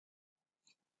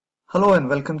Hello and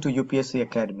welcome to UPSC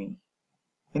Academy.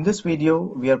 In this video,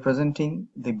 we are presenting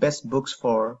the best books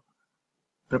for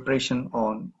preparation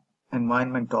on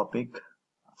environment topic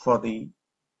for the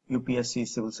UPSC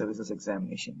Civil Services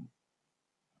examination.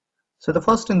 So the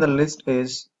first in the list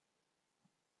is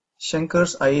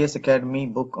Shankar's IAS Academy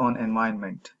book on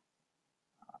environment.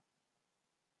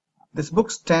 This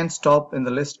book stands top in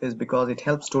the list is because it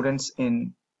helps students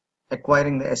in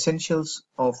acquiring the essentials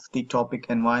of the topic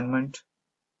environment.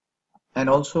 And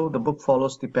also the book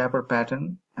follows the paper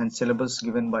pattern and syllabus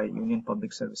given by Union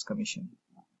Public Service Commission.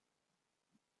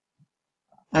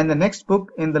 And the next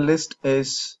book in the list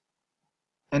is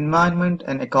Environment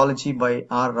and Ecology by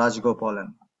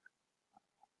RajaGopalan.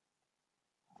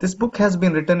 This book has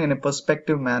been written in a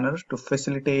perspective manner to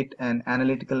facilitate an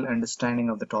analytical understanding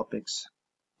of the topics.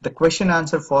 The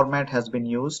question-answer format has been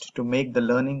used to make the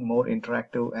learning more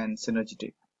interactive and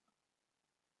synergetic.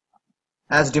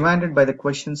 As demanded by the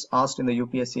questions asked in the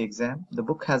UPSC exam, the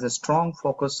book has a strong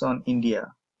focus on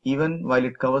India, even while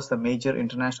it covers the major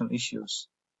international issues.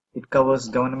 It covers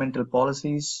governmental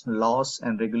policies, laws,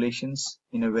 and regulations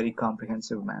in a very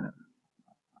comprehensive manner.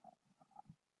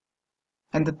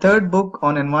 And the third book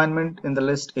on environment in the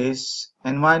list is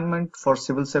Environment for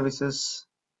Civil Services,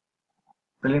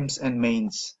 Prelims and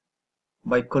Mains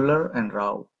by Khuller and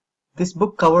Rao. This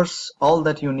book covers all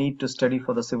that you need to study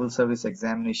for the civil service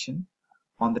examination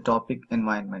on the topic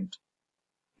environment.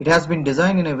 It has been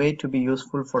designed in a way to be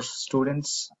useful for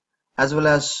students as well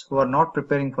as who are not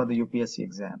preparing for the UPSC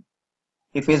exam.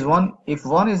 If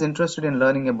one is interested in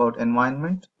learning about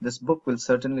environment, this book will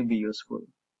certainly be useful.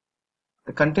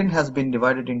 The content has been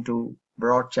divided into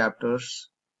broad chapters: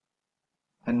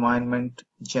 environment,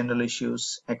 general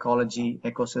issues, ecology,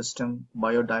 ecosystem,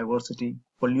 biodiversity,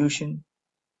 pollution,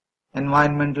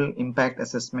 environmental impact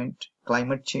assessment,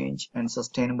 climate change, and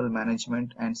sustainable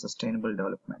management and sustainable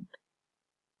development.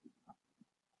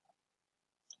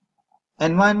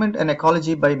 Environment and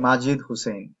Ecology by Majid,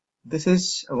 Hussain. This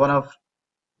is one of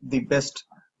the best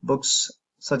books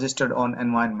suggested on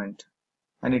environment,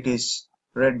 and it is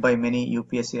read by many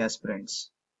UPSC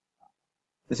aspirants.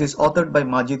 This is authored by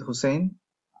Majid Hussain,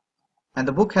 and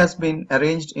the book has been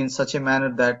arranged in such a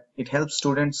manner that it helps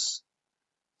students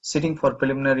sitting for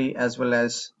preliminary as well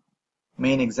as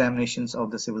main examinations of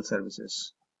the civil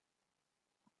services.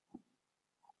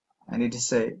 And it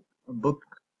is a book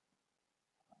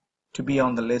to be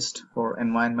on the list for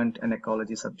environment and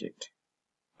ecology subject.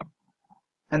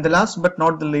 And the last but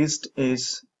not the least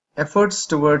is Efforts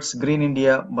Towards Green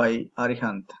India by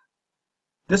Arihant.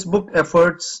 This book,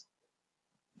 Efforts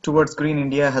Towards Green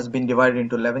India, has been divided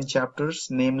into 11 chapters,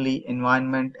 namely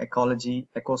environment, ecology,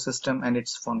 ecosystem and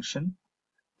its function,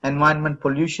 environment,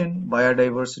 pollution,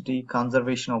 biodiversity,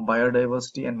 conservation of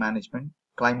biodiversity and management,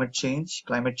 climate change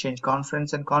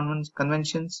conference and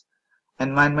conventions,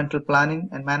 environmental planning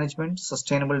and management,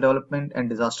 sustainable development and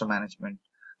disaster management.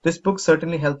 This book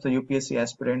certainly helps the UPSC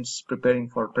aspirants preparing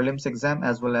for prelims exam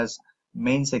as well as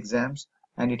mains exams,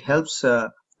 and it helps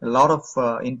a lot of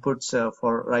inputs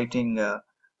for writing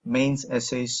mains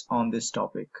essays on this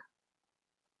topic.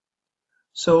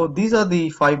 So these are the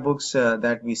 5 books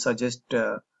that we suggest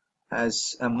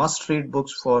as must-read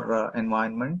books for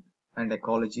environment and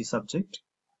ecology subject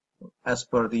as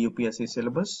per the UPSC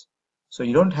syllabus. So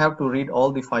you don't have to read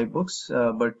all the 5 books,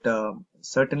 but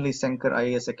certainly Shankar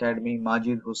IAS Academy,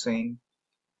 Majid Hussain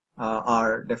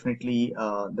are definitely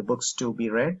the books to be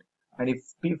read. And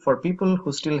for people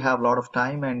who still have a lot of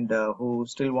time and who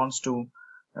still wants to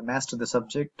master the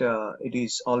subject, it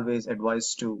is always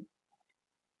advised to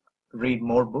read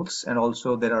more books. And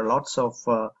also there are lots of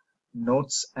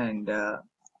notes and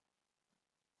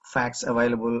facts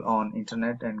available on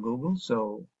internet and Google,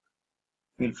 so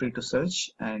feel free to search,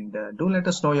 and do let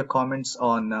us know your comments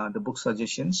on the book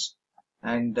suggestions.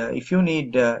 And if you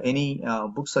need any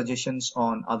book suggestions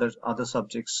on other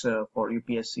subjects for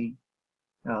UPSC,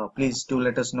 please do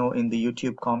let us know in the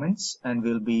YouTube comments, and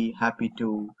we'll be happy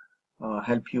to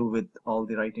help you with all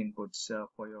the right inputs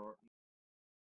for your